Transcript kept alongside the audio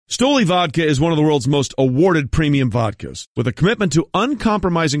Stoli Vodka is one of the world's most awarded premium vodkas. With a commitment to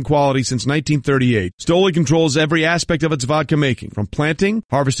uncompromising quality since 1938, Stoli controls every aspect of its vodka making, from planting,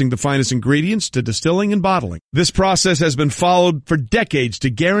 harvesting the finest ingredients, to distilling and bottling. This process has been followed for decades to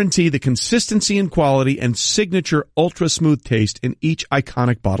guarantee the consistency and quality and signature ultra-smooth taste in each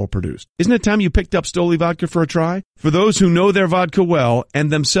iconic bottle produced. Isn't it time you picked up Stoli Vodka for a try? For those who know their vodka well, and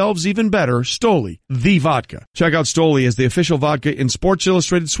themselves even better, Stoli, the vodka. Check out Stoli as the official vodka in Sports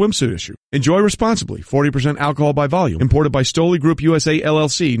Illustrated swimsuit issue. Enjoy responsibly. 40% alcohol by volume. Imported by Stoli Group USA,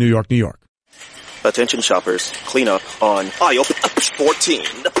 LLC, New York, New York. Attention shoppers, clean up on aisle 14.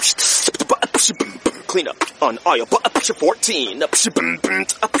 Clean up on aisle 14.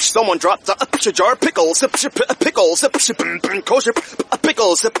 Someone dropped a jar of pickles. Pickles. Kosher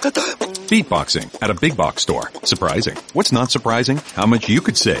pickles. Beatboxing at a big box store. Surprising. What's not surprising? How much you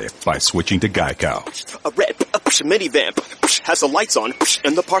could save by switching to Geico. A red minivan has the lights on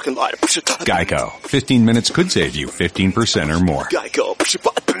in the parking lot. Geico. 15 minutes could save you 15% or more. Geico.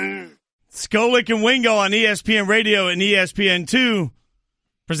 Skolik and Wingo on ESPN Radio and ESPN2.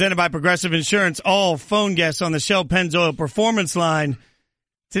 Presented by Progressive Insurance. All phone guests on the Shell Pennzoil Performance Line.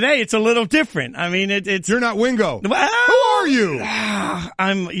 Today, it's a little different. I mean, it's... You're not Wingo. Who are you?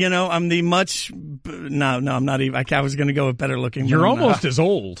 I'm the much... No, I'm not even... I was going to go with better looking. You're almost as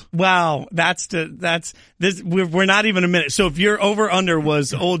old. Wow. We're not even a minute. So if your over-under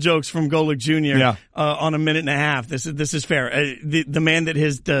was old jokes from Golick Jr. On a minute and a half, this is fair. The man that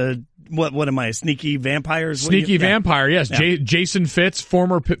has the... What am I, a sneaky vampire? Sneaky vampire, yes. Yeah. Jason Fitz,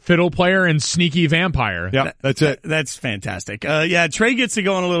 former fiddle player and sneaky vampire. Yeah, that's it. That's fantastic. Trey gets to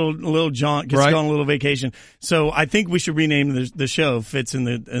go on a little jaunt, gets to go on a little vacation. So I think we should rename the show Fitz in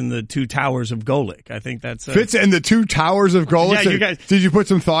the Two Towers of Golick. I think that's Fitz and the Two Towers of Golick. Yeah, you guys, did you put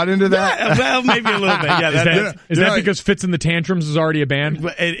some thought into that? Yeah, well, maybe a little bit. Yeah, is that because Fitz and the Tantrums is already a band?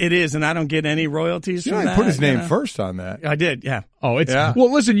 It is, and I don't get any royalties from that. Put his name first on that. I did. Yeah. Oh,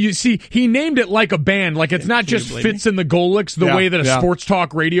 well, listen, you see, he named it like a band. Like, it's not just Fitz and the Golicks the way that a sports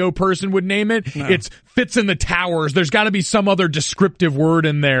talk radio person would name it. No. It's Fitz and the Towers. There's got to be some other descriptive word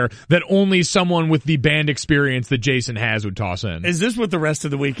in there that only someone with the band experience that Jason has would toss in. Is this what the rest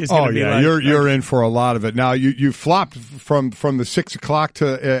of the week is going to be like? You're in for a lot of it. Now, you flopped from the 6 o'clock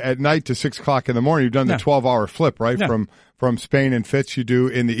at night to 6 o'clock in the morning. You've done the 12-hour flip, right? No. From Spain and Fitz you do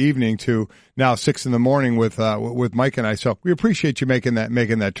in the evening to now 6 in the morning with Mike and I. So we appreciate you making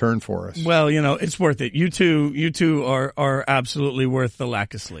that turn for us. Well, it's worth it. You two are absolutely worth the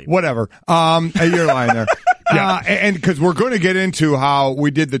lack of sleep. Whatever. You're lying there. And because we're going to get into how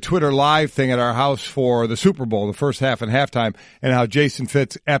we did the Twitter Live thing at our house for the Super Bowl, the first half and halftime, and how Jason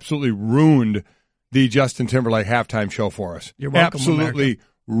Fitz absolutely ruined the Justin Timberlake halftime show for us. You're welcome, absolutely America.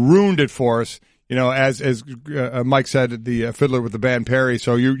 Ruined it for us. As Mike said, the fiddler with the band Perry.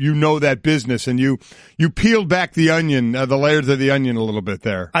 So you know that business, and you peeled back the onion, the layers of the onion a little bit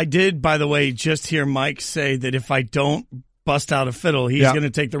there. I did, by the way, just hear Mike say that if I don't bust out a fiddle, he's going to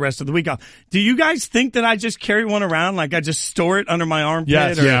take the rest of the week off. Do you guys think that I just carry one around, like I just store it under my armpit?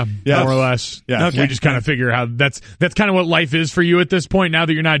 Yes, more or less. Yeah, okay. We just kind of figure how that's kind of what life is for you at this point. Now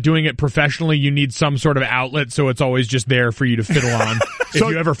that you're not doing it professionally, you need some sort of outlet, so it's always just there for you to fiddle on. If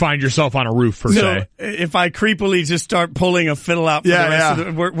you ever find yourself on a roof, per se. If I creepily just start pulling a fiddle out for the rest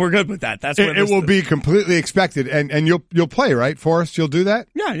of the, we're good with that. That's what it will be completely expected, and you'll play, right, Forrest? You'll do that?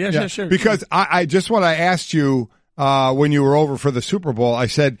 Yeah, sure. Because I just what I asked you when you were over for the Super Bowl, I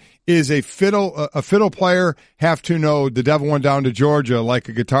said, is a fiddle player have to know The Devil Went Down to Georgia like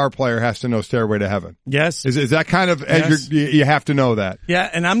a guitar player has to know Stairway to Heaven? Yes. Is that kind of, you have to know that? Yeah,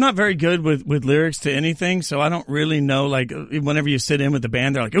 and I'm not very good with lyrics to anything, so I don't really know, like, whenever you sit in with the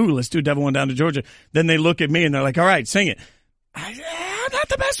band, they're like, ooh, let's do Devil Went Down to Georgia. Then they look at me and they're like, all right, sing it. I'm not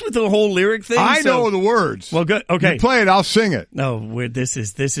the best with the whole lyric thing. I know the words. Well, good. Okay. You play it, I'll sing it. No, this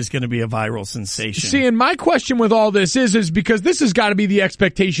is going to be a viral sensation. See, and my question with all this is because this has got to be the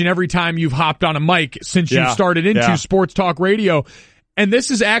expectation every time you've hopped on a mic since you started into sports talk radio. And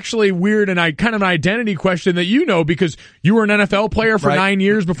this is actually weird and kind of an identity question that because you were an NFL player for 9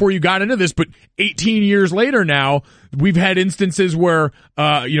 years before you got into this, but 18 years later now, we've had instances where,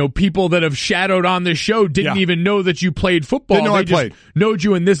 people that have shadowed on this show didn't even know that you played football. Didn't know I played. Knew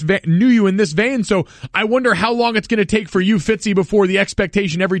you in this vein. So I wonder how long it's going to take for you, Fitzy, before the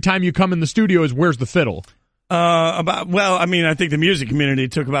expectation every time you come in the studio is, where's the fiddle? I think the music community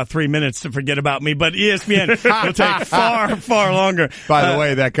took about 3 minutes to forget about me, but ESPN will take far, far longer. By the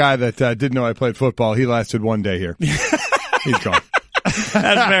way, that guy that didn't know I played football, he lasted one day here. He's gone. That's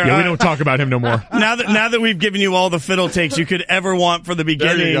fair. Yeah, we don't talk about him no more. Now that we've given you all the fiddle takes you could ever want for the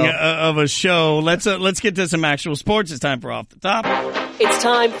beginning of a show, let's get to some actual sports. It's time for Off the Top. It's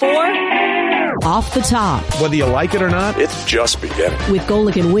time for Off the Top. Whether you like it or not, it's just beginning. With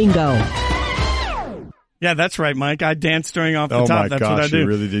Golic and Wingo. Yeah, that's right, Mike. I dance during Off the Top. Oh my That's gosh, what I do. you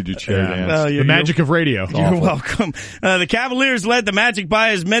really did your chair dance. The magic of radio. You're welcome. The Cavaliers led the Magic by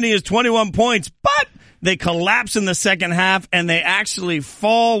as many as 21 points, but they collapse in the second half, and they actually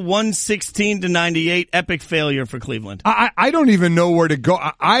fall 116-98. Epic failure for Cleveland. I don't even know where to go.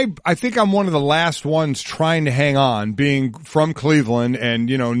 I think I'm one of the last ones trying to hang on, being from Cleveland and,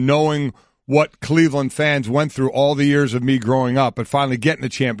 knowing what Cleveland fans went through all the years of me growing up, but finally getting the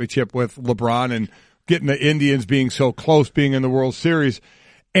championship with LeBron and getting the Indians being so close, being in the World Series,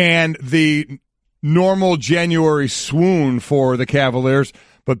 and the normal January swoon for the Cavaliers.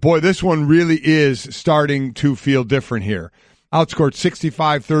 But, boy, this one really is starting to feel different here. Outscored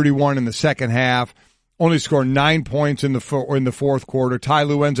 65-31 in the second half. Only scored 9 points in the fourth quarter. Ty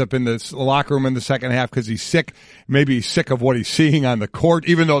Lue ends up in the locker room in the second half because he's sick. Maybe he's sick of what he's seeing on the court,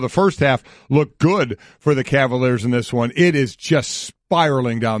 even though the first half looked good for the Cavaliers in this one. It is just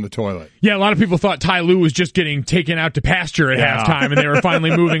spiraling down the toilet. Yeah, a lot of people thought Ty Lue was just getting taken out to pasture at halftime, and they were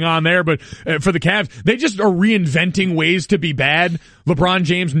finally moving on there. But for the Cavs, they just are reinventing ways to be bad. LeBron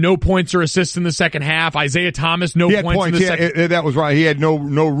James, no points or assists in the second half. Isaiah Thomas, no points in the second. That was right. He had no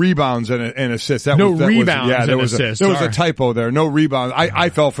rebounds and assists. Rebounds and assists. There was a typo there. No rebounds. I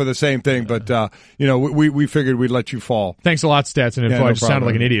fell for the same thing, but we figured we'd let you fall. Thanks a lot, Stats and Info. I just sounded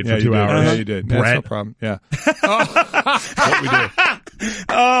like an idiot for 2 hours. Yeah, you did. Brett. That's no problem. Yeah. What we do.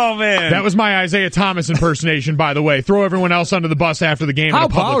 Oh, man. That was my Isaiah Thomas impersonation, by the way. Throw everyone else under the bus after the game in a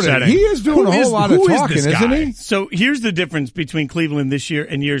public setting. He is doing a whole lot of talking, isn't he? So here's the difference between Cleveland this year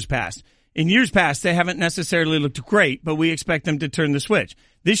and years past. In years past, they haven't necessarily looked great, but we expect them to turn the switch.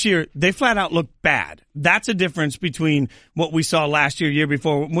 This year, they flat out look bad. That's a difference between what we saw last year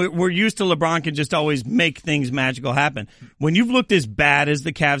before. We're used to LeBron can just always make things magical happen. When you've looked as bad as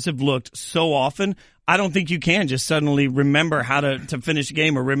the Cavs have looked so often, I don't think you can just suddenly remember how to finish a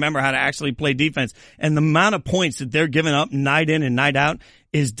game or remember how to actually play defense. And the amount of points that they're giving up night in and night out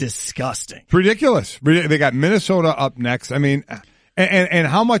is disgusting. It's ridiculous. They got Minnesota up next. I mean, and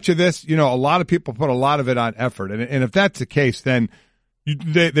how much of this, a lot of people put a lot of it on effort. And if that's the case, then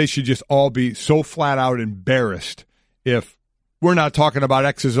they should just all be so flat out embarrassed if we're not talking about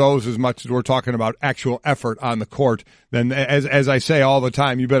X's O's as much as we're talking about actual effort on the court. Then, as I say all the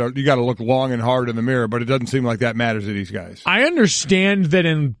time, you got to look long and hard in the mirror. But it doesn't seem like that matters to these guys. I understand that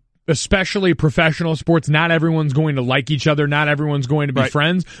in especially professional sports, not everyone's going to like each other, not everyone's going to be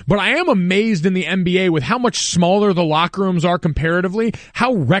friends, but I am amazed in the NBA with how much smaller the locker rooms are comparatively,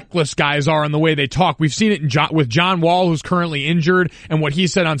 how reckless guys are in the way they talk. We've seen it with John Wall, who's currently injured, and what he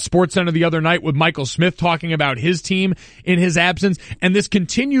said on SportsCenter the other night with Michael Smith talking about his team in his absence, and this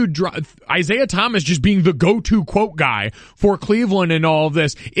continued Isaiah Thomas just being the go-to quote guy for Cleveland in all of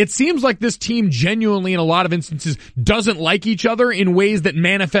this. It seems like this team genuinely, in a lot of instances, doesn't like each other in ways that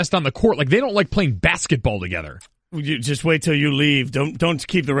manifest on the court. Like, they don't like playing basketball together. You just wait till you leave. Don't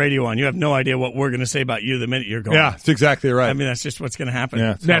keep the radio on. You have no idea what we're going to say about you the minute you're gone. Yeah, that's exactly right. I mean, that's just what's going to happen.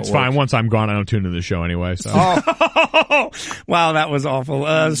 Yeah, that's fine. Once I'm gone, I don't tune into the show anyway. So. Wow, that was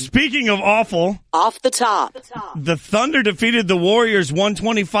awful. Speaking of awful. Off the top. The Thunder defeated the Warriors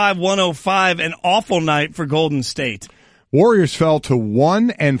 125-105. An awful night for Golden State. Warriors fell to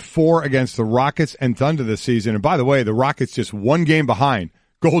 1-4 against the Rockets and Thunder this season. And by the way, the Rockets just one game behind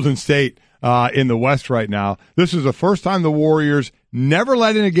Golden State in the West right now. This is the first time the Warriors never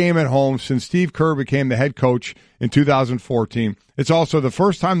led in a game at home since Steve Kerr became the head coach in 2014. It's also the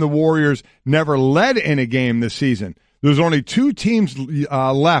first time the Warriors never led in a game this season. There's only two teams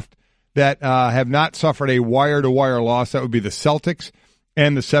left that have not suffered a wire-to-wire loss. That would be the Celtics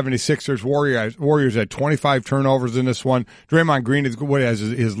and the 76ers. Warriors had 25 turnovers in this one. Draymond Green has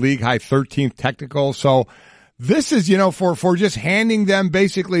his league-high 13th technical. So this is, for just handing them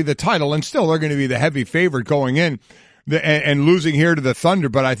basically the title, and still they're going to be the heavy favorite going in and losing here to the Thunder.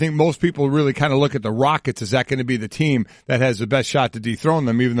 But I think most people really kind of look at the Rockets. Is that going to be the team that has the best shot to dethrone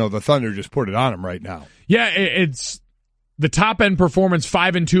them, even though the Thunder just put it on them right now? Yeah, it's the top-end performance,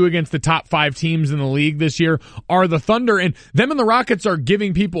 5-2 against the top 5 teams in the league this year are the Thunder, and them and the Rockets are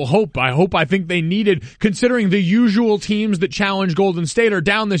giving people hope. I think they needed, considering the usual teams that challenge Golden State are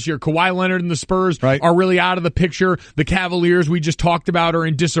down this year. Kawhi Leonard and the Spurs are really out of the picture. The Cavaliers we just talked about are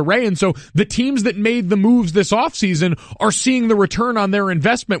in disarray, and so the teams that made the moves this offseason are seeing the return on their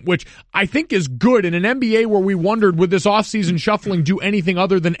investment, which I think is good. In an NBA where we wondered, would this offseason shuffling do anything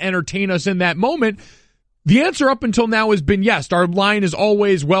other than entertain us in that moment? The answer up until now has been yes. Our line is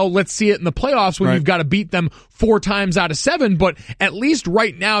always, well, let's see it in the playoffs when you've got to beat them 4 times out of 7. But at least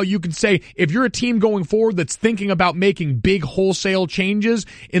right now you can say if you're a team going forward that's thinking about making big wholesale changes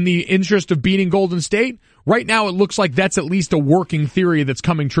in the interest of beating Golden State, right now it looks like that's at least a working theory that's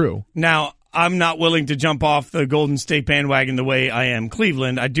coming true. Now, I'm not willing to jump off the Golden State bandwagon the way I am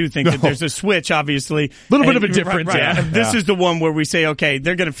Cleveland. I do think that there's a switch, obviously. A little bit of a difference, right. yeah. This is the one where we say, okay,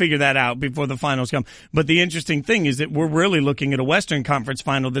 they're going to figure that out before the finals come. But the interesting thing is that we're really looking at a Western Conference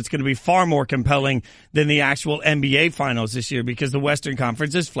final that's going to be far more compelling than the actual NBA finals this year because the Western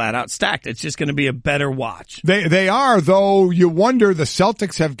Conference is flat out stacked. It's just going to be a better watch. They are, though you wonder, the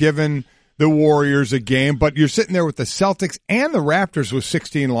Celtics have given the Warriors a game, but you're sitting there with the Celtics and the Raptors with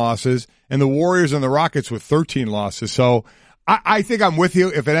 16 losses and the Warriors and the Rockets with 13 losses. So I think I'm with you.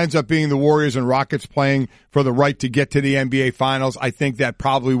 If it ends up being the Warriors and Rockets playing for the right to get to the NBA Finals, I think that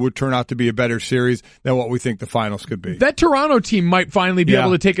probably would turn out to be a better series than what we think the finals could be. That Toronto team might finally be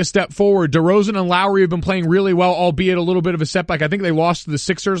able to take a step forward. DeRozan and Lowry have been playing really well, albeit a little bit of a setback. I think they lost to the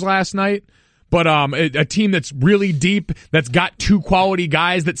Sixers last night. But a team that's really deep, that's got 2 quality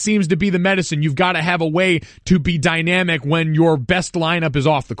guys, that seems to be the medicine. You've got to have a way to be dynamic when your best lineup is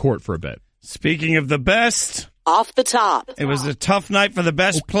off the court for a bit. Speaking of the best, Off the top. it was a tough night for the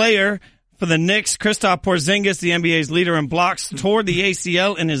best player for the Knicks. Kristaps Porzingis, the NBA's leader in blocks, tore the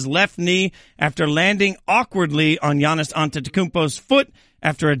ACL in his left knee after landing awkwardly on Giannis Antetokounmpo's foot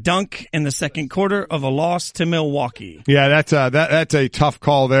after a dunk in the second quarter of a loss to Milwaukee. Yeah, that's a tough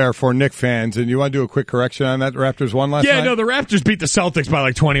call there for Knicks fans. And you want to do a quick correction on that? The Raptors won last night? Yeah, no, the Raptors beat the Celtics by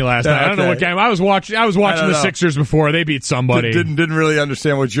like 20 last night. I don't know what game. I was watching the Sixers before. They beat somebody. Didn't really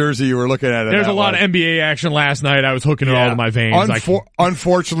understand what jersey you were looking at. There's a lot of NBA action last night. I was hooking it all to my veins.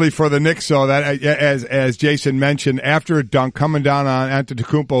 Unfortunately for the Knicks, though, that as Jason mentioned, after a dunk coming down on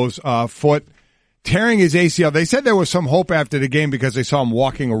Antetokounmpo's foot, tearing his ACL. They said there was some hope after the game because they saw him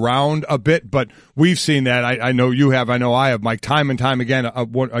walking around a bit, but we've seen that. I know you have. I know I have, Mike, time and time again, a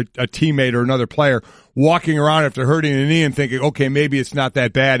teammate or another player walking around after hurting the knee and thinking, okay, maybe it's not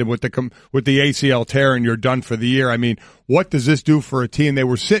that bad. And with the ACL tear and you're done for the year. I mean, what does this do for a team? They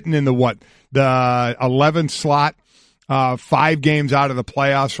were sitting in the 11th slot, 5 games out of the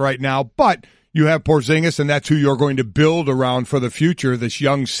playoffs right now, but you have Porzingis, and that's who you're going to build around for the future, this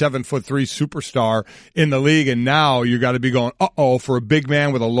young 7'3" superstar in the league. And now you got to be going, for a big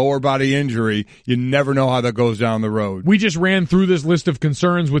man with a lower body injury, you never know how that goes down the road. We just ran through this list of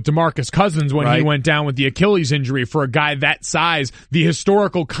concerns with DeMarcus Cousins when he went down with the Achilles injury. For a guy that size, the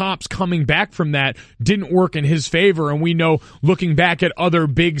historical comps coming back from that didn't work in his favor. And we know, looking back at other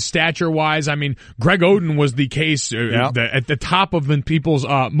big stature-wise, I mean, Greg Oden was the case at the top of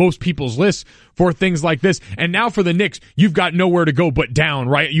most people's lists for things like this. And now for the Knicks, you've got nowhere to go but down,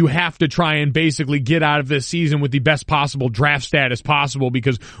 right? You have to try and basically get out of this season with the best possible draft status possible,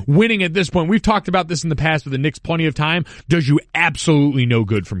 because winning at this point, we've talked about this in the past with the Knicks plenty of time, does you absolutely no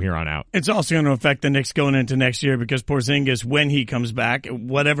good from here on out. It's also going to affect the Knicks going into next year because Porzingis, when he comes back,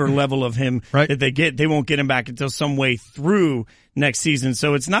 whatever level of him that they get, they won't get him back until some way through next season.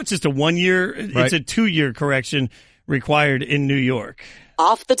 So it's not just a 1 year, it's a 2-year correction required in New York.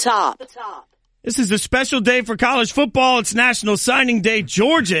 Off the top. This is a special day for college football. It's National Signing Day.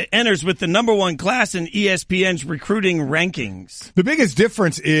 Georgia enters with the #1 class in ESPN's recruiting rankings. The biggest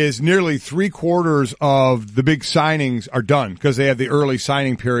difference is nearly 3/4 of the big signings are done because they have the early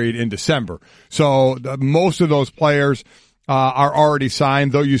signing period in December. So most of those players are already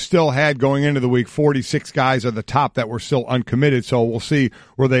signed, though you still had, going into the week, 46 guys at the top that were still uncommitted. So we'll see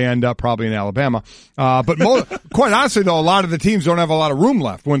where they end up, probably in Alabama. But quite honestly, though, a lot of the teams don't have a lot of room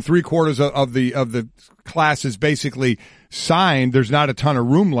left. When 3/4 of the class is basically signed, there's not a ton of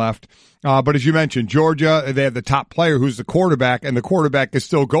room left. But as you mentioned, Georgia, they have the top player who's the quarterback, and the quarterback is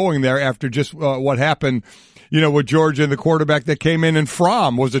still going there after just what happened with Georgia, and the quarterback that came in, and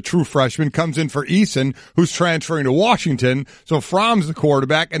Fromm was a true freshman, comes in for Eason, who's transferring to Washington. So Fromm's the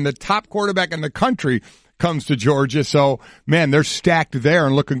quarterback, and the top quarterback in the country comes to Georgia. So, man, they're stacked there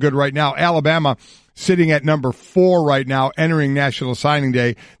and looking good right now. Alabama sitting at number 4 right now, entering National Signing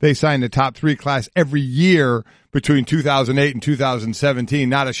Day. They signed the top 3 class every year between 2008 and 2017.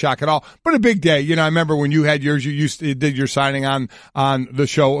 Not a shock at all, but a big day. I remember when you had yours, you did your signing on the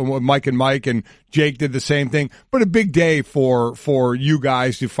show with Mike and Mike, and Jake did the same thing. But a big day for you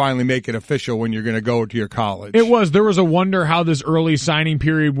guys to finally make it official when you're going to go to your college. It was. There was a wonder how this early signing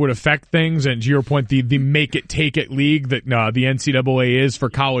period would affect things, and to your point, the make it take it league that the NCAA is for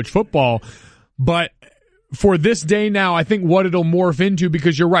college football. But for this day now, I think what it'll morph into,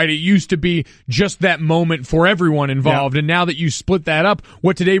 because you're right, it used to be just that moment for everyone involved, and now that you split that up,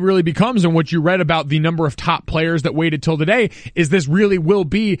 what today really becomes, and what you read about the number of top players that waited till today, is this really will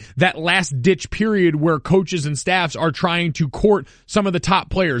be that last-ditch period where coaches and staffs are trying to court some of the top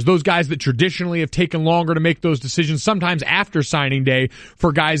players, those guys that traditionally have taken longer to make those decisions, sometimes after signing day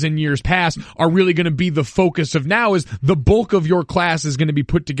for guys in years past, are really going to be the focus of now, is the bulk of your class is going to be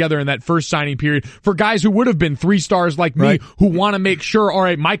put together in that first signing period for guys who would have been 3 stars like me, who want to make sure, all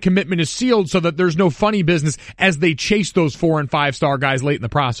right, my commitment is sealed so that there's no funny business as they chase those 4 and 5 star guys late in the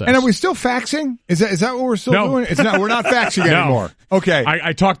process. And are we still faxing? Is that what we're still doing? It's not. We're not faxing anymore. Okay.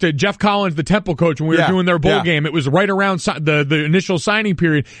 I talked to Jeff Collins, the Temple coach, when we were doing their bowl game. It was right around the initial signing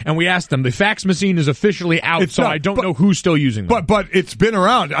period, and we asked them, the fax machine is officially out, I don't know who's still using them. But it's been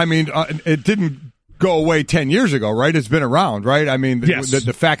around. I mean, it didn't go away 10 years ago, right? It's been around, right? I mean, the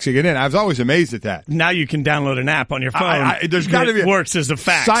faxing it in. I was always amazed at that. Now you can download an app on your phone. There's got to be works as a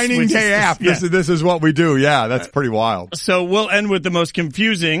fax. Signing day app. This is what we do. Yeah, that's pretty wild. So we'll end with the most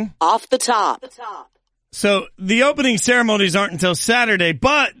confusing. Off the top. So the opening ceremonies aren't until Saturday,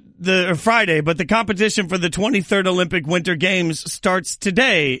 Friday, but the competition for the 23rd Olympic Winter Games starts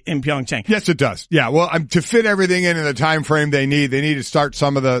today in Pyeongchang. Yes, it does. Yeah, well, to fit everything in the time frame they need to start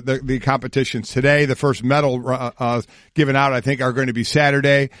some of the competitions today. The first medal given out, I think, are going to be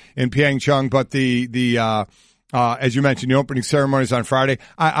Saturday in Pyeongchang, but the as you mentioned, the opening ceremonies on Friday. Did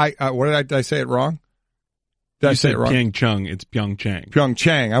I say it wrong? Did I say it wrong? Pyeongchang. It's Pyeongchang.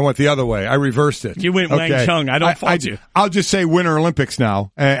 Pyeongchang. I went the other way. I reversed it. You went Wang Chung. I don't fault you. I'll just say Winter Olympics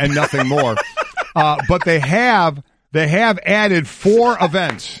now and nothing more. But they have added 4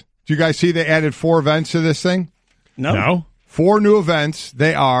 events. Do you guys see they added 4 events to this thing? No. 4 new events.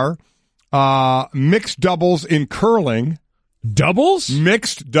 They are mixed doubles in curling. Doubles?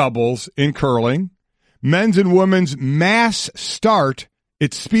 Mixed doubles in curling. Men's and women's mass start.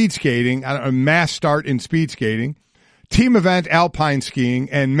 It's speed skating, a mass start in speed skating, team event alpine skiing,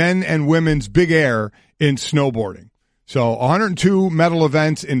 and men and women's big air in snowboarding. So 102 medal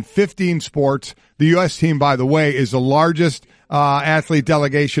events in 15 sports. The U.S. team, by the way, is the largest athlete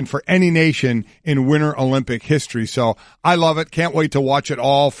delegation for any nation in Winter Olympic history. So I love it. Can't wait to watch it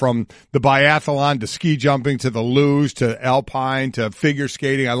all, from the biathlon to ski jumping to the luge to alpine to figure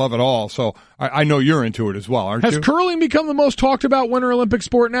skating. I love it all. So I know you're into it as well, aren't you? Has curling become the most talked about Winter Olympic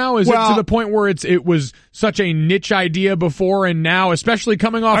sport now? Is it to the point where it was such a niche idea before, and now, especially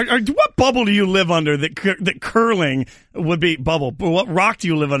coming off? What bubble do you live under that curling would be bubble? What rock do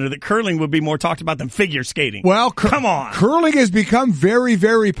you live under that curling would be more talked about than figure skating? Well, come on. Curling has become very,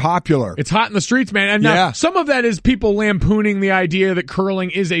 very popular. It's hot in the streets, man. And now, some of that is people lampooning the idea that curling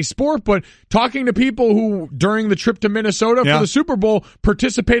is a sport, but talking to people who, during the trip to Minnesota for the Super Bowl,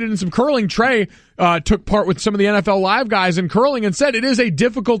 participated in some curling. Trey took part with some of the NFL Live guys in curling and said it is a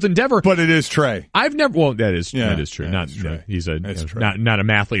difficult endeavor. But it is Trey. I've never. Well, that is true. He's not a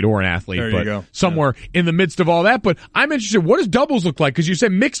mathlete or an athlete, but somewhere in the midst of all that. But I'm interested. What does doubles look like? Because you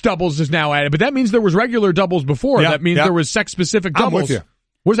said mixed doubles is now added, but that means there was regular doubles before. That means there was sex specific doubles. I'm with you.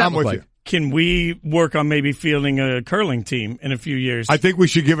 What does that look like? Can we work on maybe fielding a curling team in a few years? I think we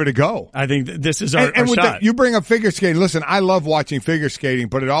should give it a go. I think this is our shot. That, you bring up figure skating. Listen, I love watching figure skating,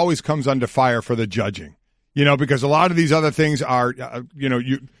 but it always comes under fire for the judging. Because a lot of these other things are,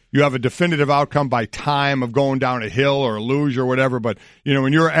 you have a definitive outcome by time of going down a hill or a luge or whatever. But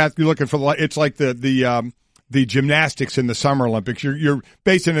when you're looking for it's like the gymnastics in the Summer Olympics. You're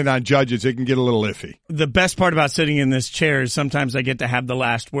basing it on judges. It can get a little iffy. The best part about sitting in this chair is sometimes I get to have the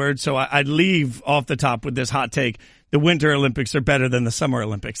last word. So I'd leave off the top with this hot take. The Winter Olympics are better than the Summer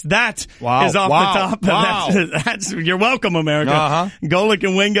Olympics. That is off the top. Wow. You're welcome, America. Golic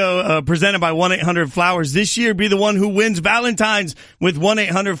and Wingo, presented by 1-800-Flowers. This year, be the one who wins Valentine's with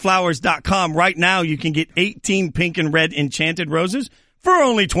 1-800-Flowers.com. Right now, you can get 18 pink and red enchanted roses for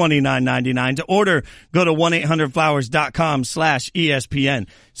only $29.99. To order, go to 1-800-Flowers.com/ESPN.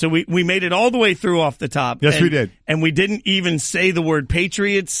 So we made it all the way through off the top. Yes, we did. And we didn't even say the word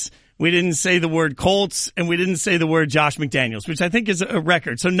Patriots. We didn't say the word Colts, and we didn't say the word Josh McDaniels, which I think is a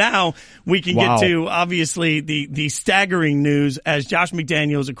record. So now we can get to, obviously, the staggering news, as Josh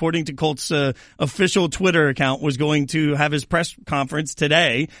McDaniels, according to Colts' official Twitter account, was going to have his press conference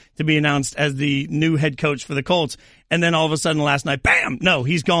today to be announced as the new head coach for the Colts. And then all of a sudden last night, bam, no,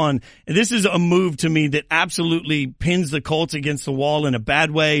 he's gone. This is a move to me that absolutely pins the Colts against the wall in a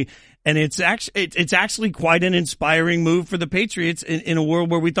bad way. And it's actually quite an inspiring move for the Patriots in a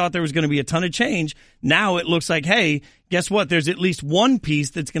world where we thought there was going to be a ton of change. Now it looks like, hey, guess what? There's at least one piece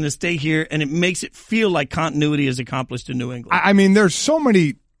that's going to stay here, and it makes it feel like continuity is accomplished in New England. I mean, there's so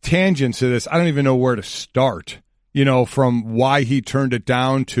many tangents to this. I don't even know where to start, from why he turned it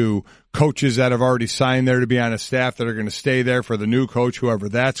down to coaches that have already signed there to be on a staff that are going to stay there for the new coach, whoever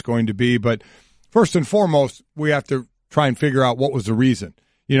that's going to be. But first and foremost, we have to try and figure out what was the reason.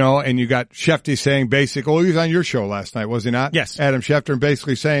 And you got Schefter saying basically, he was on your show last night, was he not? Yes. Adam Schefter,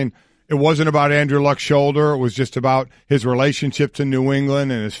 basically saying it wasn't about Andrew Luck's shoulder. It was just about his relationships in New England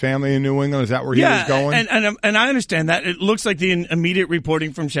and his family in New England. Is that where he was going? And I understand that. It looks like the immediate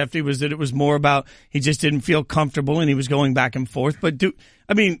reporting from Schefter was that it was more about he just didn't feel comfortable and he was going back and forth. But do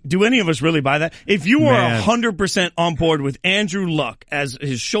any of us really buy that? If you are 100% on board with Andrew Luck as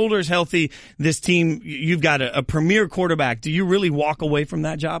his shoulder's healthy, this team, you've got a premier quarterback, do you really walk away from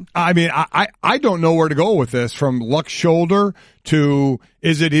that job? I mean, I don't know where to go with this, from Luck's shoulder to,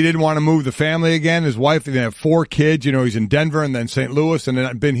 is it he didn't want to move the family again? His wife, they have 4 kids. He's in Denver and then St. Louis and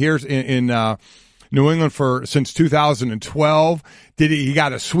then been here in New England since 2012. He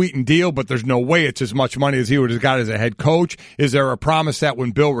got a sweetened deal, but there's no way it's as much money as he would have got as a head coach. Is there a promise that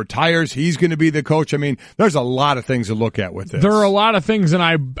when Bill retires, he's going to be the coach? I mean, there's a lot of things to look at with this. There are a lot of things,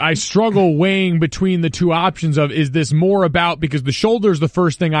 and I struggle weighing between the two options of, is this more about, because the shoulder's the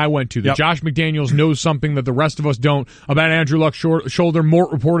first thing I went to, that Josh McDaniels knows something that the rest of us don't about Andrew Luck's shoulder.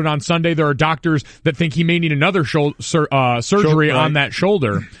 Mort reported on Sunday there are doctors that think he may need another surgery on that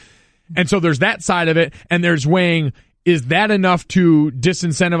shoulder. And so there's that side of it, and there's weighing, is that enough to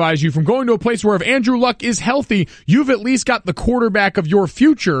disincentivize you from going to a place where if Andrew Luck is healthy, you've at least got the quarterback of your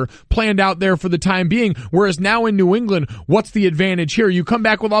future planned out there for the time being, whereas now in New England, what's the advantage here? You come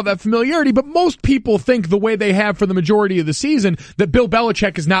back with all that familiarity, but most people think the way they have for the majority of the season that Bill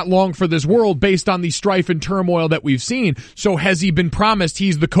Belichick is not long for this world based on the strife and turmoil that we've seen. So has he been promised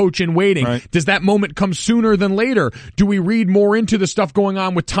he's the coach in waiting? Right. Does that moment come sooner than later? Do we read more into the stuff going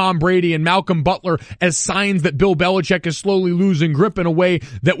on with Tom Brady and Malcolm Butler as signs that Bill Belichick is slowly losing grip in a way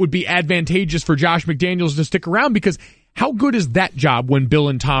that would be advantageous for Josh McDaniels to stick around? Because how good is that job when Bill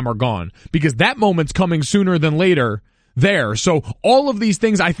and Tom are gone? Because that moment's coming sooner than later there. So all of these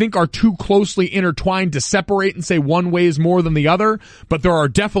things I think are too closely intertwined to separate and say one weighs more than the other, but there are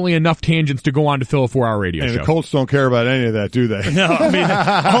definitely enough tangents to go on to fill a 4-hour radio show. The Colts don't care about any of that, do they? No, I mean,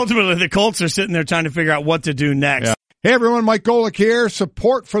 ultimately the Colts are sitting there trying to figure out what to do next. Yeah. Hey everyone, Mike Golick here.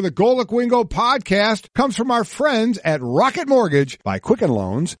 Support for the Golick Wingo podcast comes from our friends at Rocket Mortgage by Quicken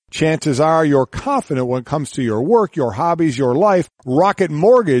Loans. Chances are you're confident when it comes to your work, your hobbies, your life. Rocket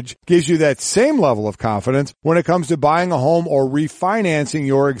Mortgage gives you that same level of confidence when it comes to buying a home or refinancing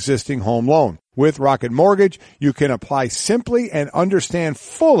your existing home loan. With Rocket Mortgage, you can apply simply and understand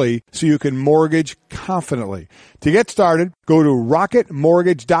fully so you can mortgage confidently. To get started, go to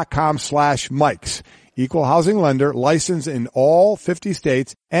rocketmortgage.com/Mikes. Equal housing lender, licensed in all 50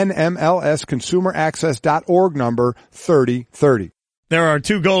 states, NMLS consumeraccess.org number 3030. There are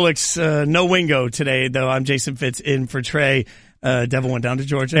 2 Golicks, no Wingo today, though. I'm Jason Fitz in for Trey. Devil went down to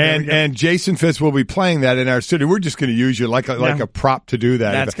Georgia. And Jason Fitz will be playing that in our studio. We're just going to use you like a prop to do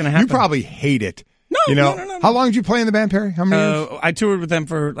that. That's going to happen. You probably hate it. No. How long did you play in the band, Perry? How many years? I toured with them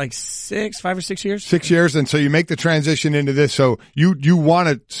for like 5 or 6 years. 6 years, and so you make the transition into this. So you want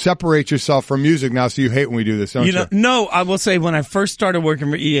to separate yourself from music now, so you hate when we do this, don't you? No, I will say when I first started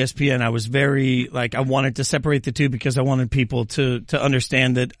working for ESPN, I was very, I wanted to separate the two because I wanted people to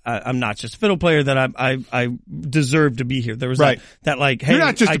understand that I'm not just a fiddle player, that I deserve to be here. There was hey, you're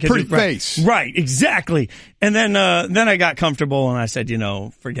not just a pretty face. Right, exactly. And then I got comfortable and I said,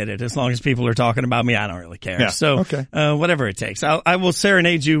 forget it. As long as people are talking about me, I don't really care. Yeah. So, okay. Whatever it takes. I will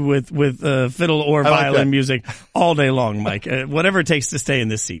serenade you with fiddle or violin music all day long, Mike. Whatever it takes to stay in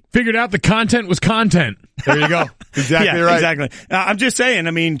this seat. Figured out the content was content. There you go. Exactly right. Exactly. I'm just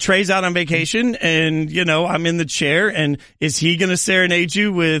saying, Trey's out on vacation and, I'm in the chair, and is he going to serenade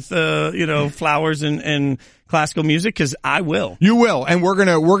you with, flowers and classical music? Because I will. You will, and we're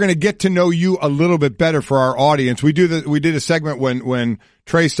gonna get to know you a little bit better for our audience. We did a segment when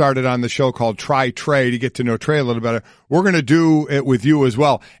Trey started on the show called Try Trey to get to know Trey a little better. We're gonna do it with you as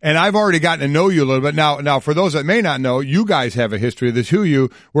well. And I've already gotten to know you a little bit. Now for those that may not know, you guys have a history of this. You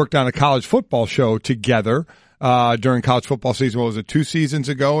worked on a college football show together during college football season. What was it, 2 seasons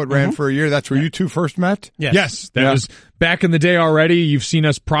ago? It ran for a year. That's where you two first met? Yes. That was back in the day already. You've seen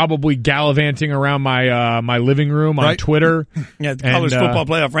us probably gallivanting around my living room on Twitter. Yeah, the college football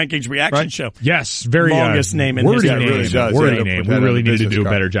playoff rankings reaction show. Yes, very longest name in wordy history. Name. Really does. Wordy name. We really need to do a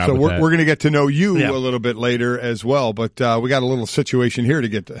better job so with that. We're going to get to know you a little bit later as well, but we got a little situation here to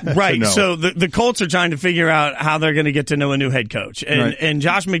get to right. To know. So the Colts are trying to figure out how they're going to get to know a new head coach, and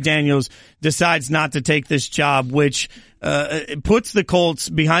Josh McDaniels decides not to take this job, which puts the Colts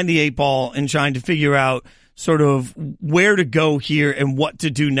behind the 8 ball in trying to figure out sort of where to go here and what to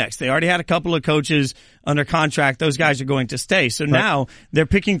do next. They already had a couple of coaches under contract. Those guys are going to stay. So now they're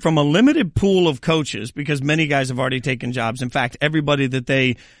picking from a limited pool of coaches because many guys have already taken jobs. In fact, everybody that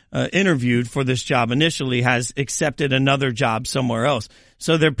they interviewed for this job initially has accepted another job somewhere else.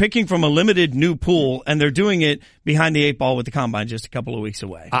 So they're picking from a limited new pool, and they're doing it behind the eight ball with the combine just a couple of weeks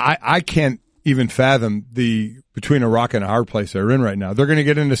away. I can't even fathom between a rock and a hard place they're in right now. They're going to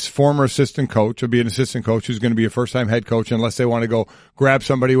get in this former assistant coach or be an assistant coach who's going to be a first-time head coach unless they want to go grab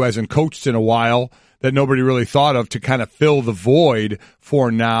somebody who hasn't coached in a while that nobody really thought of to kind of fill the void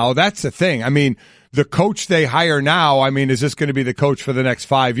for now. That's the thing. I mean, the coach they hire now, I mean, is this going to be the coach for the next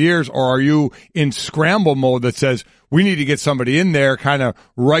 5 years, or are you in scramble mode that says we need to get somebody in there, kind of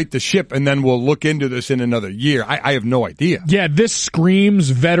right the ship, and then we'll look into this in another year? I have no idea. Yeah, this screams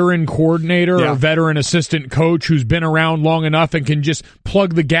veteran coordinator or veteran assistant coach who's been around long enough and can just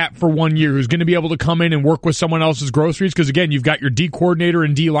plug the gap for 1 year, who's going to be able to come in and work with someone else's groceries. Because, again, you've got your D coordinator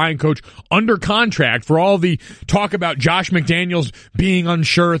and D-line coach under contract. For all the talk about Josh McDaniels being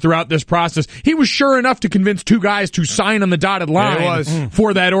unsure throughout this process, he was sure enough to convince two guys to sign on the dotted line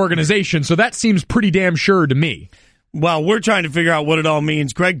for that organization. So that seems pretty damn sure to me. Well, we're trying to figure out what it all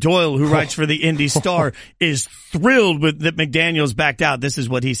means. Greg Doyle, who writes for the Indy Star, is thrilled with that McDaniels backed out. This is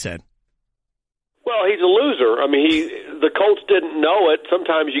what he said. Well, he's a loser. I mean, the Colts didn't know it.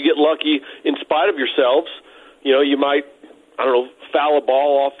 Sometimes you get lucky in spite of yourselves. You know, you might, foul a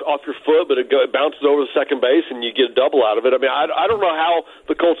ball off your foot, but it bounces over the second base and you get a double out of it. I mean, I don't know how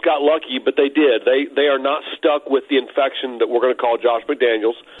the Colts got lucky, but they did. They are not stuck with the infection that we're going to call Josh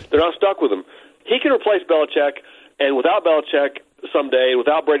McDaniels. They're not stuck with him. He can replace Belichick. And without Belichick someday,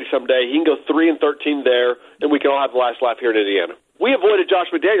 without Brady someday, he can go 3-13 there, and we can all have the last laugh here in Indiana. We avoided Josh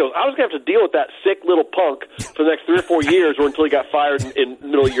McDaniels. I was going to have to deal with that sick little punk for the next 3 or 4 years, or until he got fired in the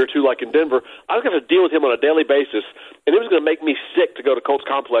middle of year 2, like in Denver. I was going to have to deal with him on a daily basis, and it was going to make me sick to go to Colts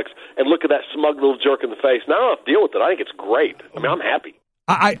Complex and look at that smug little jerk in the face. Now I don't have to deal with it. I think it's great. I mean, I'm happy.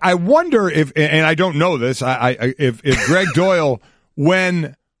 I wonder if, and I don't know this, if Greg Doyle,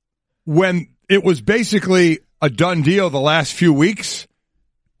 when it was basically a done deal the last few weeks,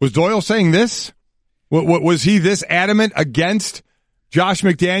 was Doyle saying this? Was he this adamant against Josh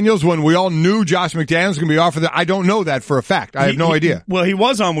McDaniels when we all knew Josh McDaniels was going to be offered that? I don't know that for a fact. I have no idea. Well, he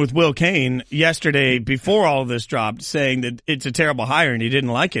was on with Will Kane yesterday before all of this dropped, saying that it's a terrible hire and he didn't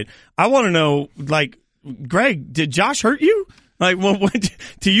like it. I want to know, Greg, did Josh hurt you? What,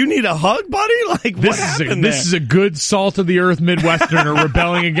 do you need a hug, buddy? What happened there? This is a good salt of the earth Midwesterner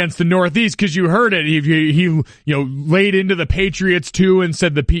rebelling against the Northeast, because you heard it. He laid into the Patriots too and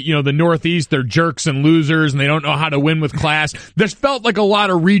said the Northeast, they're jerks and losers and they don't know how to win with class. There's felt like a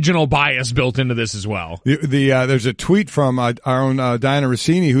lot of regional bias built into this as well. There's a tweet from our own Diana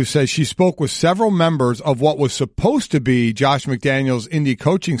Rossini, who says she spoke with several members of what was supposed to be Josh McDaniels' Indy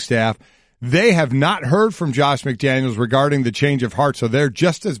coaching staff. They have not heard from Josh McDaniels regarding the change of heart, so they're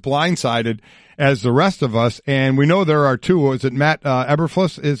just as blindsided as the rest of us. And we know there are two. Was it Matt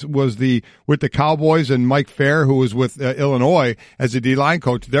Eberflus was with the Cowboys, and Mike Fair, who was with Illinois as a D-line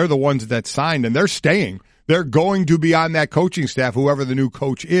coach? They're the ones that signed, and they're staying. They're going to be on that coaching staff, whoever the new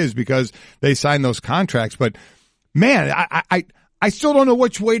coach is, because they signed those contracts. But man, I still don't know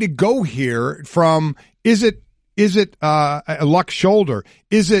which way to go here. From is it a luck shoulder?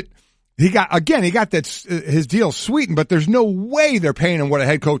 Is it? He got that his deal sweetened, but there's no way they're paying him what a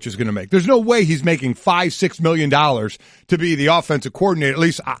head coach is going to make. There's no way he's making $5-6 million to be the offensive coordinator. At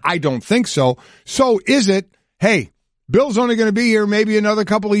least I don't think so. So is it, hey, Bill's only going to be here maybe another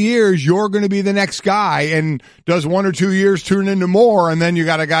couple of years. You're going to be the next guy, and does 1 or 2 years turn into more? And then you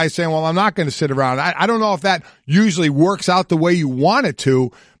got a guy saying, well, I'm not going to sit around. I don't know if that usually works out the way you want it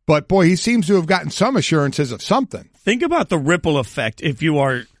to, but boy, he seems to have gotten some assurances of something. Think about the ripple effect if you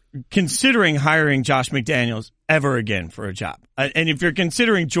are considering hiring Josh McDaniels ever again for a job. And if you're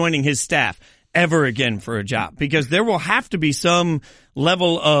considering joining his staff ever again for a job, because there will have to be some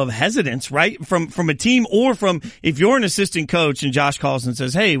level of hesitance, right? From a team, or from, if you're an assistant coach and Josh calls and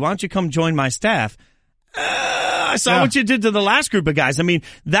says, hey, why don't you come join my staff? I saw what you did to the last group of guys. I mean,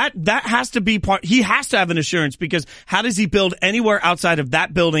 that has to be part. He has to have an assurance, because how does he build anywhere outside of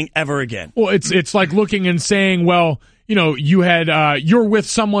that building ever again? Well, it's like looking and saying, well, you had you're with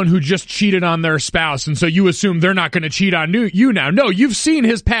someone who just cheated on their spouse, and so you assume they're not going to cheat on you now. No, you've seen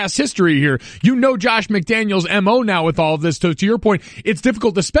his past history here. You know Josh McDaniels' MO now with all of this. So to your point, it's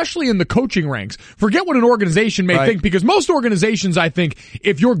difficult, especially in the coaching ranks. Forget what an organization may think, because most organizations, I think,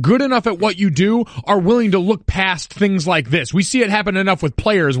 if you're good enough at what you do, are willing to look past things like this. We see it happen enough with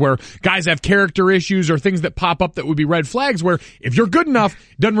players where guys have character issues or things that pop up that would be red flags, where if you're good enough,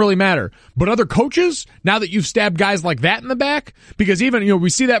 it doesn't really matter. But other coaches, now that you've stabbed guys like that in the back, because even, we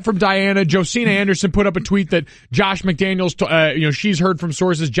see that from Diana. Josina Anderson put up a tweet that Josh McDaniels, she's heard from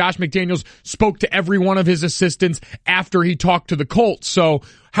sources, Josh McDaniels spoke to every one of his assistants after he talked to the Colts. So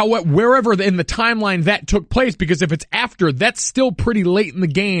wherever in the timeline that took place, because if it's after, that's still pretty late in the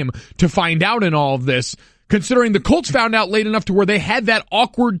game to find out in all of this, considering the Colts found out late enough to where they had that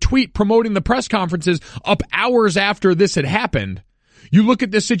awkward tweet promoting the press conferences up hours after this had happened. You look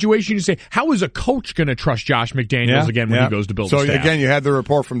at this situation, you say, how is a coach going to trust Josh McDaniels again when he goes to build a staff? So again, you had the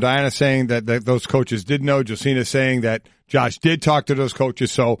report from Diana saying that those coaches did know. Josina saying that Josh did talk to those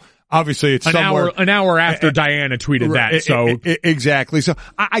coaches. So obviously it's an hour after Diana tweeted that. So exactly. So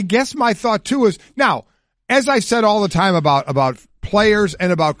I guess my thought too is, now, as I said all the time about players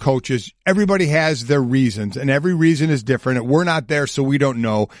and about coaches, everybody has their reasons, and every reason is different. We're not there, so we don't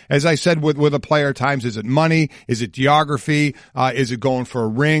know. As I said with a player at times, is it money? Is it geography? Is it going for a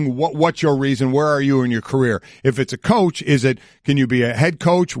ring? What's your reason? Where are you in your career? If it's a coach, can you be a head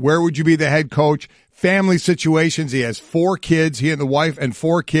coach? Where would you be the head coach? Family situations. He has 4 kids, he and the wife, and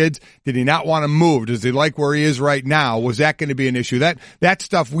 4 kids. Did he not want to move? Does he like where he is right now? Was that going to be an issue? That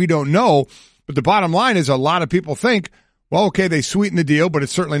stuff we don't know. But the bottom line is, a lot of people think, well, okay, they sweeten the deal, but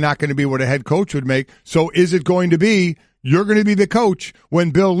it's certainly not going to be what a head coach would make. So is it going to be, you're going to be the coach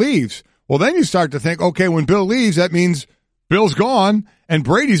when Bill leaves? Well, then you start to think, okay, when Bill leaves, that means Bill's gone and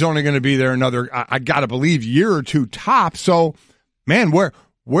Brady's only going to be there another, I got to believe, year or 2 tops. So, man,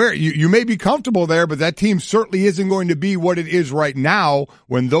 where you may be comfortable there, but that team certainly isn't going to be what it is right now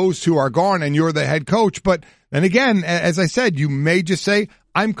when those 2 are gone and you're the head coach. But then again, as I said, you may just say,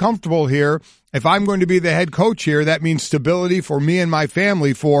 I'm comfortable here. If I'm going to be the head coach here, that means stability for me and my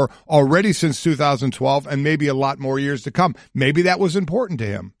family for already since 2012 and maybe a lot more years to come. Maybe that was important to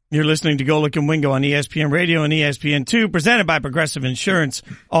him. You're listening to Golic and Wingo on ESPN Radio and ESPN2, presented by Progressive Insurance.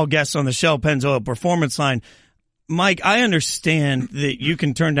 All guests on the Shell Pennzoil Performance Line. Mike, I understand that you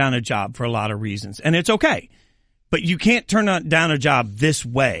can turn down a job for a lot of reasons, and it's okay. But you can't turn down a job this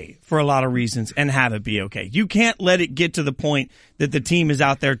way for a lot of reasons and have it be okay. You can't let it get to the point that the team is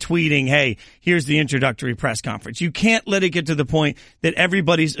out there tweeting, hey, here's the introductory press conference. You can't let it get to the point that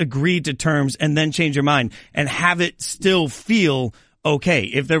everybody's agreed to terms and then change your mind and have it still feel okay.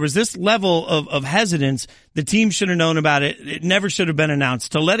 If there was this level of hesitance, the team should have known about it. It never should have been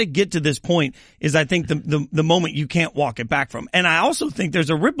announced. To let it get to this point is, I think, the moment you can't walk it back from. And I also think there's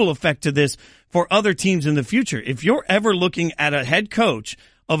a ripple effect to this for other teams in the future. If you're ever looking at a head coach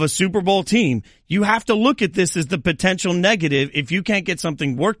of a Super Bowl team, you have to look at this as the potential negative if you can't get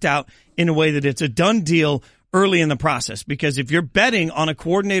something worked out in a way that it's a done deal early in the process. Because if you're betting on a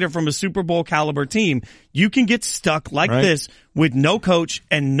coordinator from a Super Bowl caliber team, you can get stuck like this with no coach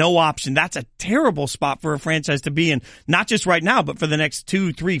and no option. That's a terrible spot for a franchise to be in, not just right now, but for the next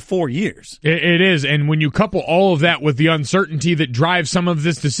 2, 3, 4 years. It is. And when you couple all of that with the uncertainty that drives some of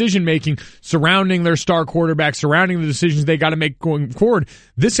this decision making surrounding their star quarterback, surrounding the decisions they got to make going forward,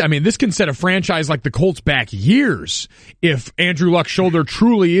 this can set a franchise like the Colts back years if Andrew Luck's shoulder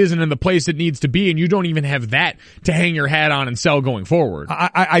truly isn't in the place it needs to be, and you don't even have that to hang your hat on and sell going forward.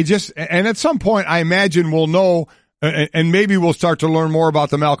 And at some point, I imagine we'll know, and maybe we'll start to learn more about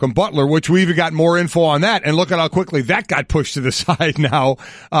the Malcolm Butler, which we even got more info on that. And look at how quickly that got pushed to the side now,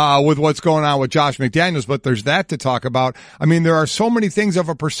 with what's going on with Josh McDaniels. But there's that to talk about. I mean, there are so many things of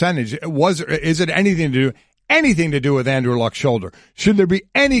a percentage. Is it anything to do with Andrew Luck's shoulder? Should there be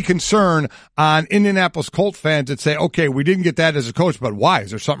any concern on Indianapolis Colts fans that say, okay, we didn't get that as a coach, but why?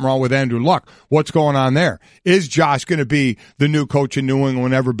 Is there something wrong with Andrew Luck? What's going on there? Is Josh going to be the new coach in New England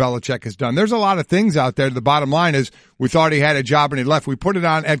whenever Belichick is done? There's a lot of things out there. The bottom line is, we thought he had a job and he left. We put it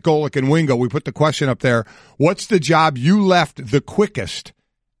on at Golic and Wingo. We put the question up there. What's the job you left the quickest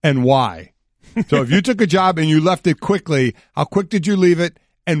and why? So if you took a job and you left it quickly, how quick did you leave it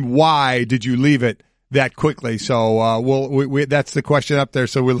and why did you leave it that quickly? So that's the question up there.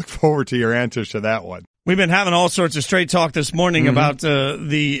 So we look forward to your answers to that one. We've been having all sorts of straight talk this morning about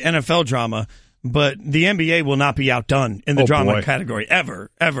the NFL drama, but the NBA will not be outdone in the drama category ever.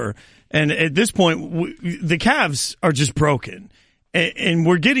 And at this point, the Cavs are just broken. and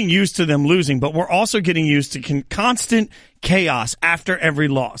we're getting used to them losing, but we're also getting used to constant chaos after every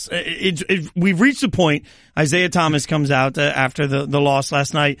loss. We've reached a point. Isaiah Thomas comes out after the loss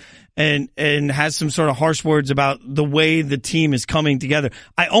last night and has some sort of harsh words about the way the team is coming together.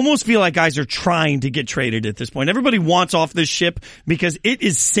 I almost feel like guys are trying to get traded at this point. Everybody wants off this ship because it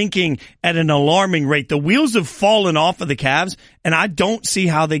is sinking at an alarming rate. The wheels have fallen off of the Cavs, and I don't see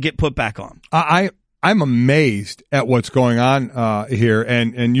how they get put back on. I'm amazed at what's going on here,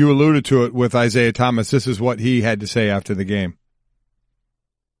 and you alluded to it with Isaiah Thomas. This is what he had to say after the game.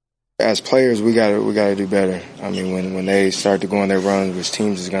 As players, we gotta do better. I mean, when they start to go on their runs, which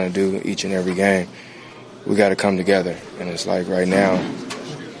teams is going to do each and every game, we got to come together. And it's like right now,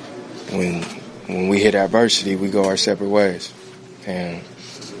 when we hit adversity, we go our separate ways, and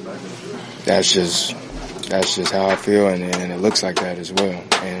that's just how I feel, and it looks like that as well.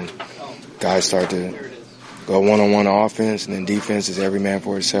 And guys start to go one-on-one offense, and then defense is every man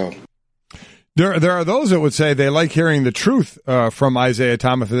for itself. There are those that would say they like hearing the truth from Isaiah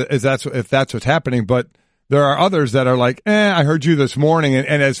Thomas if that's what's happening, but there are others that are like, I heard you this morning.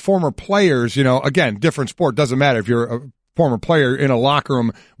 And as former players, again, different sport, doesn't matter if you're a former player in a locker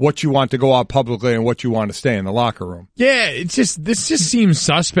room, what you want to go out publicly and what you want to stay in the locker room. Yeah, this just seems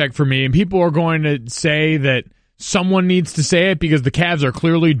suspect for me, and people are going to say that someone needs to say it because the Cavs are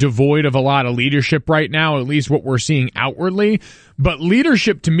clearly devoid of a lot of leadership right now, at least what we're seeing outwardly. But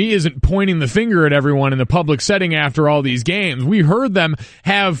leadership to me isn't pointing the finger at everyone in the public setting after all these games. We heard them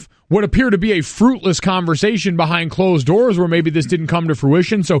have what appeared to be a fruitless conversation behind closed doors where maybe this didn't come to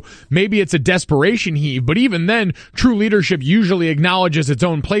fruition, so maybe it's a desperation heave. But even then, true leadership usually acknowledges its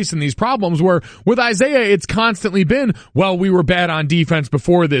own place in these problems, where with Isaiah, it's constantly been, well, we were bad on defense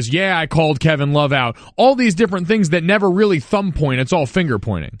before this. Yeah, I called Kevin Love out. All these different things that never really thumb point. It's all finger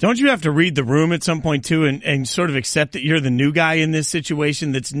pointing. Don't you have to read the room at some point, too, and sort of accept that you're the new guy in this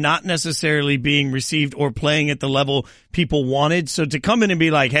situation that's not necessarily being received or playing at the level people wanted? So to come in and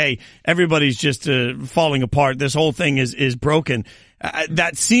be like, hey, everybody's just falling apart, this whole thing is broken,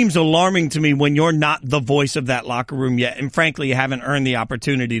 that seems alarming to me when you're not the voice of that locker room yet, and frankly you haven't earned the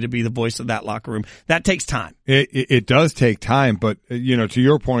opportunity to be the voice of that locker room. That takes time. It does take time, but to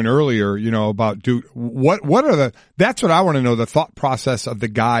your point earlier, about what are that's what I want to know, the thought process of the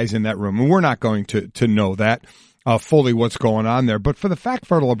guys in that room. And we're not going to know that fully what's going on there, but for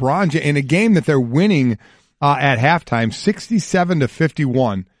LeBron in a game that they're winning at halftime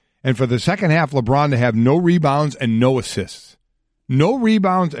 67-51, and for the second half, LeBron to have no rebounds and no assists. No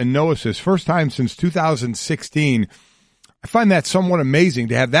rebounds and no assists. First time since 2016. I find that somewhat amazing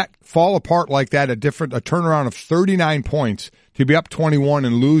to have that fall apart like that, a turnaround of 39 points, to be up 21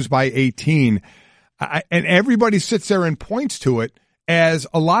 and lose by 18. And everybody sits there and points to it as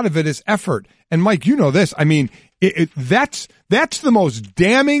a lot of it is effort. And Mike, you know this. I mean, that's the most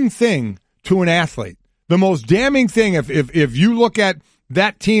damning thing to an athlete. The most damning thing if you look at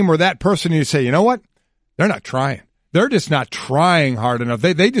that team or that person, you say, you know what? They're not trying. They're just not trying hard enough.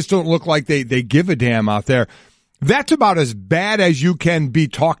 They just don't look like they give a damn out there. That's about as bad as you can be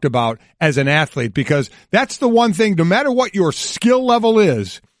talked about as an athlete, because that's the one thing, no matter what your skill level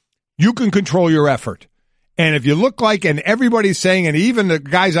is, you can control your effort. And if you look like, and everybody's saying, and even the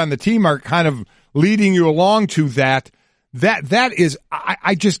guys on the team are kind of leading you along to that is,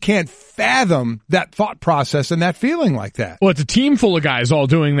 I just can't fathom that thought process and that feeling like that. Well, it's a team full of guys all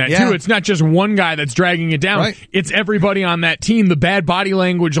doing that, too. It's not just one guy that's dragging it down. Right. It's everybody on that team. The Bad Body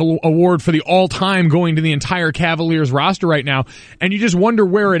Language Award for the all-time going to the entire Cavaliers roster right now. And you just wonder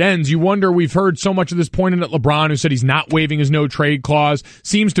where it ends. You wonder, we've heard so much of this pointed at LeBron, who said he's not waiving his no-trade clause,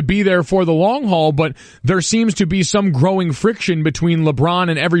 seems to be there for the long haul, but there seems to be some growing friction between LeBron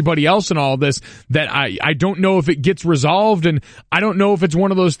and everybody else in all this that I don't know if it gets resolved. And I don't know if it's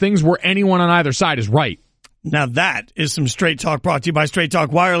one of those things where anyone on either side is right. Now that is some Straight Talk, brought to you by Straight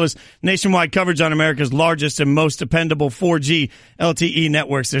Talk Wireless. Nationwide coverage on America's largest and most dependable 4G LTE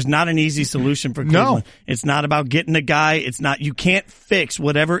networks. There's not an easy solution for Cleveland. No. It's not about getting a guy. You can't fix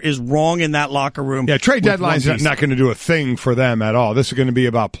whatever is wrong in that locker room. Yeah, trade deadline's not going to do a thing for them at all. This is going to be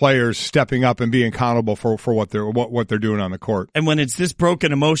about players stepping up and being accountable for what they're doing on the court. And when it's this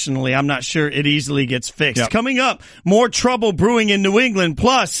broken emotionally, I'm not sure it easily gets fixed. Yep. Coming up, more trouble brewing in New England,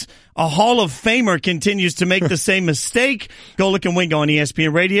 plus a Hall of Famer continues to make the same mistake. Go look and Wingo on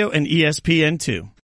ESPN Radio and ESPN2.